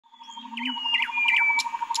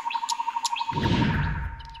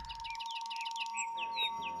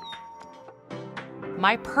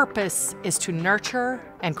My purpose is to nurture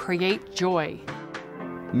and create joy.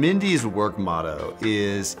 Mindy's work motto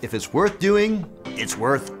is, if it's worth doing, it's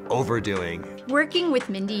worth overdoing. Working with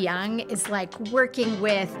Mindy Young is like working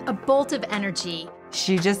with a bolt of energy.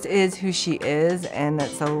 She just is who she is, and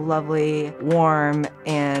it's a lovely, warm,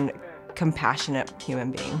 and compassionate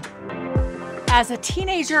human being. As a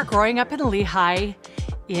teenager growing up in Lehigh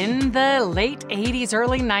in the late 80s,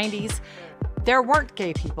 early 90s, there weren't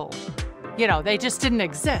gay people. You know, they just didn't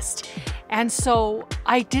exist. And so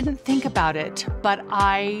I didn't think about it, but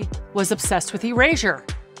I was obsessed with erasure.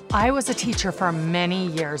 I was a teacher for many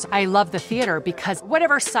years. I love the theater because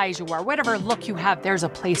whatever size you are, whatever look you have, there's a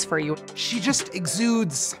place for you. She just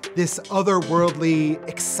exudes this otherworldly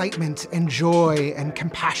excitement and joy and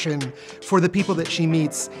compassion for the people that she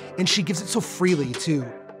meets, and she gives it so freely, too.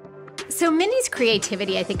 So Mindy's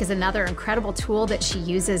creativity, I think, is another incredible tool that she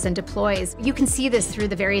uses and deploys. You can see this through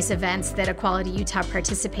the various events that Equality Utah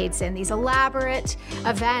participates in, these elaborate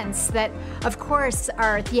events that, of course,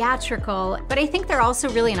 are theatrical, but I think they're also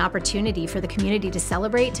really an opportunity for the community to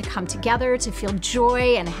celebrate, to come together, to feel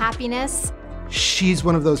joy and happiness. She's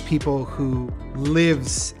one of those people who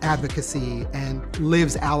lives advocacy and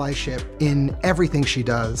lives allyship in everything she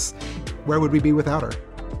does. Where would we be without her?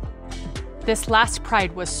 This last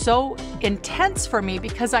Pride was so intense for me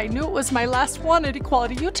because I knew it was my last one at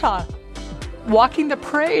Equality Utah. Walking the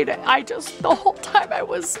parade, the whole time I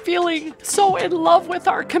was feeling so in love with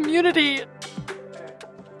our community.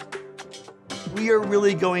 We are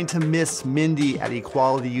really going to miss Mindy at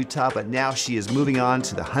Equality Utah, but now she is moving on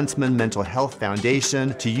to the Huntsman Mental Health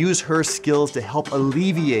Foundation to use her skills to help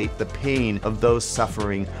alleviate the pain of those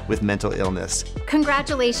suffering with mental illness.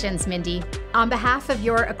 Congratulations, Mindy. On behalf of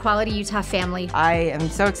your Equality Utah family, I am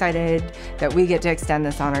so excited that we get to extend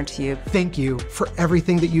this honor to you. Thank you for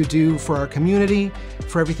everything that you do for our community,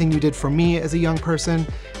 for everything you did for me as a young person.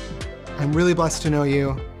 I'm really blessed to know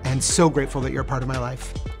you and so grateful that you're a part of my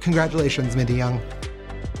life. Congratulations, Mindy Young.